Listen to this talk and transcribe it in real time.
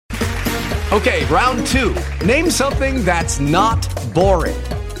Okay, round two. Name something that's not boring.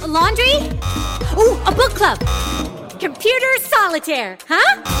 A laundry? Ooh, a book club. Computer solitaire,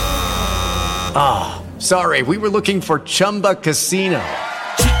 huh? Ah, oh, sorry, we were looking for Chumba Casino.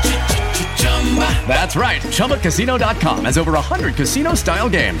 That's right, ChumbaCasino.com has over 100 casino-style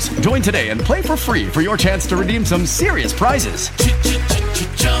games. Join today and play for free for your chance to redeem some serious prizes.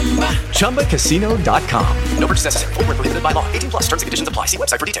 ChumbaCasino.com. No purchase necessary. Void where prohibited by law. 18+. Terms and conditions apply. See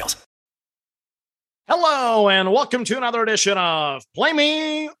website for details. Hello, and welcome to another edition of Play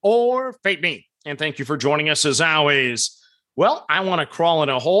Me or Fade Me. And thank you for joining us as always. Well, I want to crawl in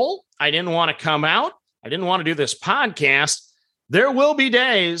a hole. I didn't want to come out. I didn't want to do this podcast. There will be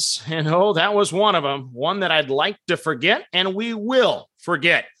days, and that was one of them, one that I'd like to forget, and we will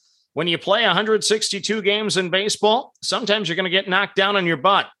forget. When you play 162 games in baseball, sometimes you're going to get knocked down on your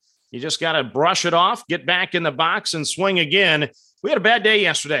butt. You just got to brush it off, get back in the box, and swing again. We had a bad day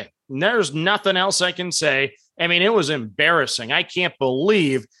yesterday. There's nothing else I can say. I mean, it was embarrassing. I can't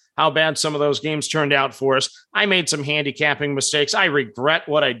believe how bad some of those games turned out for us. I made some handicapping mistakes. I regret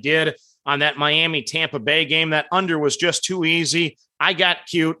what I did on that Miami-Tampa Bay game. That under was just too easy. I got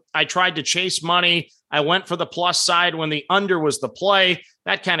cute. I tried to chase money. I went for the plus side when the under was the play.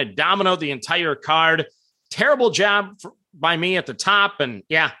 That kind of dominoed the entire card. Terrible job by me at the top. And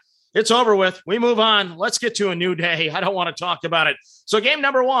yeah, it's over with. We move on. Let's get to a new day. I don't want to talk about it. So game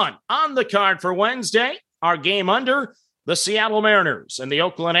number one on the card for Wednesday, our game under the Seattle Mariners and the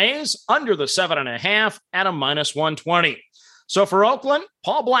Oakland A's under the 7.5 at a -120. So for Oakland,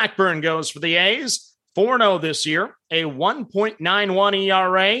 Paul Blackburn goes for the A's, 4-0 this year, a 1.91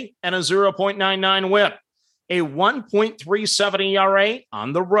 ERA and a 0.99 whip, a 1.37 ERA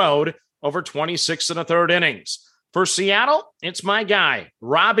on the road over 26 1/3 innings. For Seattle, it's my guy,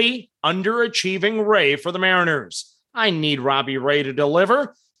 Robbie Underachieving Ray for the Mariners. I need Robbie Ray to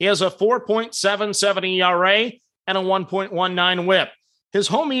deliver. He has a 4.77 ERA and a 1.19 whip. His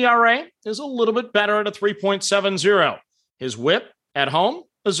home ERA is a little bit better at a 3.70. His whip at home,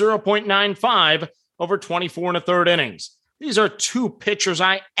 a 0.95 over 24 1/3 innings. These are two pitchers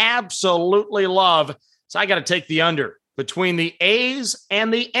I absolutely love, so I got to take the under. Between the A's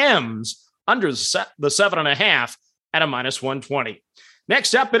and the M's, under the 7.5 at a -120.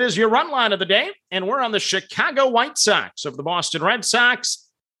 Next up, it is your run line of the day, and we're on the Chicago White Sox of the Boston Red Sox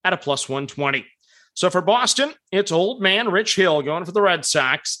at a +120. So for Boston, it's old man Rich Hill going for the Red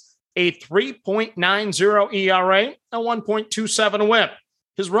Sox, a 3.90 ERA, a 1.27 whip.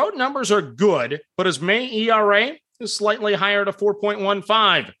 His road numbers are good, but his May ERA is slightly higher at a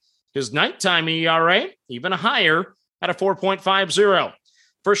 4.15. His nighttime ERA, even higher at a 4.50.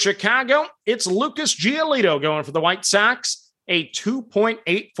 For Chicago, it's Lucas Giolito going for the White Sox, a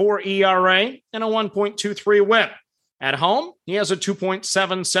 2.84 ERA and a 1.23 whip. At home, he has a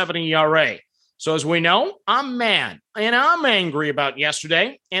 2.77 ERA. So as we know, I'm mad and I'm angry about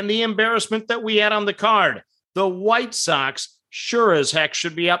yesterday and the embarrassment that we had on the card. The White Sox sure as heck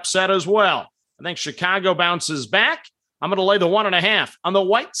should be upset as well. I think Chicago bounces back. I'm going to lay the 1.5 on the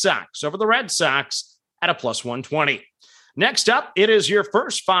White Sox over the Red Sox at a +120. Next up, it is your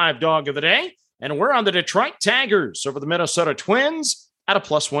first five dog of the day, and we're on the Detroit Tigers over the Minnesota Twins at a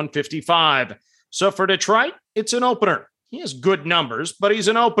 +155. So for Detroit, it's an opener. He has good numbers, but he's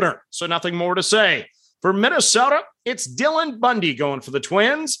an opener, so nothing more to say. For Minnesota, it's Dylan Bundy going for the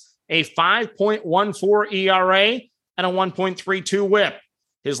Twins, a 5.14 ERA and a 1.32 whip.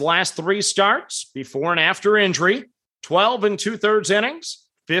 His last three starts, before and after injury, 12 2/3 innings,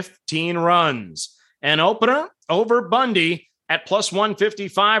 15 runs. An opener over Bundy at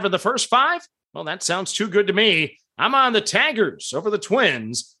 +155 in the first five? Well, that sounds too good to me. I'm on the Tigers over the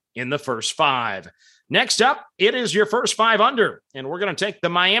Twins in the first five. Next up, it is your first five under, and we're going to take the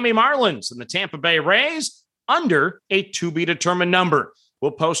Miami Marlins and the Tampa Bay Rays under a to-be-determined number.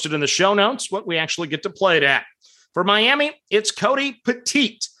 We'll post it in the show notes, what we actually get to play it at. For Miami, it's Cody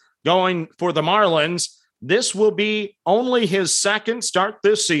Petite going for the Marlins. This will be only his second start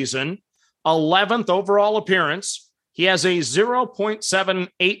this season, 11th overall appearance. He has a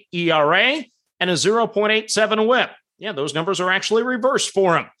 0.78 ERA and a 0.87 whip. Yeah, those numbers are actually reversed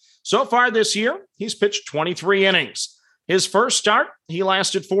for him. So far this year, he's pitched 23 innings. His first start, he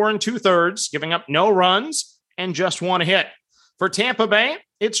lasted 4 2/3, giving up no runs and just one hit. For Tampa Bay,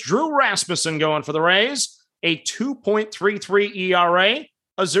 it's Drew Rasmussen going for the Rays, a 2.33 ERA,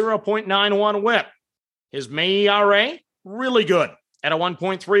 a 0.91 whip. His May ERA, really good at a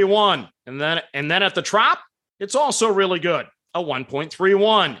 1.31. And then at the Trop, it's also really good, a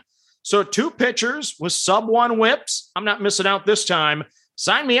 1.31. So two pitchers with sub-1 whips. I'm not missing out this time.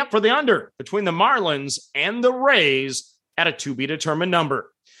 Sign me up for the under between the Marlins and the Rays at a to-be-determined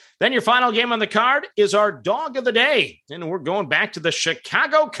number. Then your final game on the card is our dog of the day. And we're going back to the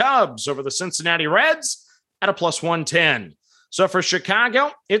Chicago Cubs over the Cincinnati Reds at a plus 110. So for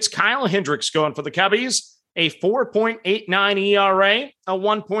Chicago, it's Kyle Hendricks going for the Cubbies, a 4.89 ERA, a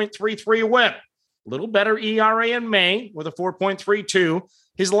 1.33 whip. A little better ERA in May with a 4.32.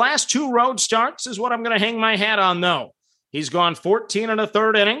 His last 2 road starts is what I'm going to hang my hat on, though. He's gone 14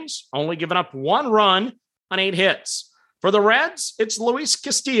 1/3 innings, only given up 1 run on 8 hits. For the Reds, it's Luis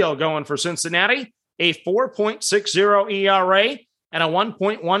Castillo going for Cincinnati, a 4.60 ERA and a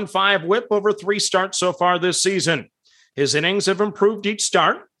 1.15 whip over 3 starts so far this season. His innings have improved each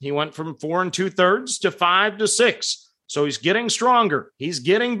start. He went from 4 2/3 to 5 to 6. So he's getting stronger. He's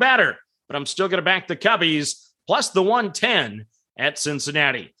getting better. But I'm still going to back the Cubbies plus the 110 at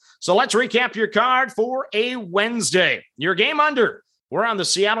Cincinnati. So let's recap your card for a Wednesday. Your game under. We're on the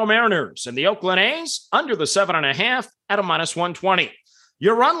Seattle Mariners and the Oakland A's under the 7.5 at a minus 120.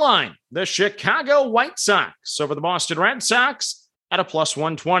 Your run line, the Chicago White Sox over the Boston Red Sox at a plus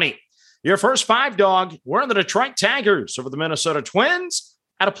 120. Your first 5 dog, we're on the Detroit Tigers over the Minnesota Twins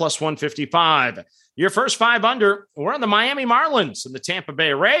at a plus 155. Your first 5 under, we're on the Miami Marlins and the Tampa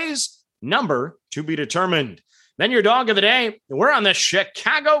Bay Rays, number to be determined. Then your dog of the day, we're on the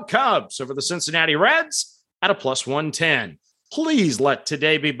Chicago Cubs over the Cincinnati Reds at a plus 110. Please let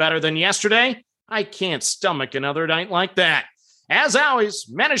today be better than yesterday. I can't stomach another night like that. As always,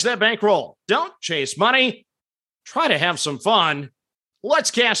 manage that bankroll. Don't chase money. Try to have some fun.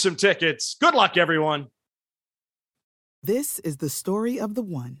 Let's cash some tickets. Good luck, everyone. This is the story of the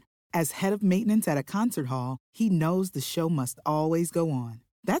one. As head of maintenance at a concert hall, he knows the show must always go on.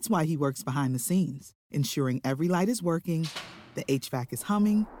 That's why he works behind the scenes, ensuring every light is working, the HVAC is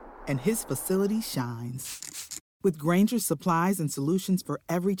humming, and his facility shines. With Grainger's supplies and solutions for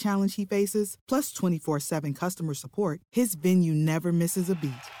every challenge he faces, plus 24/7 customer support, his venue never misses a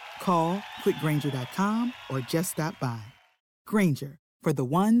beat. Call quickgrainger.com or just stop by. Grainger, for the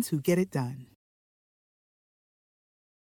ones who get it done.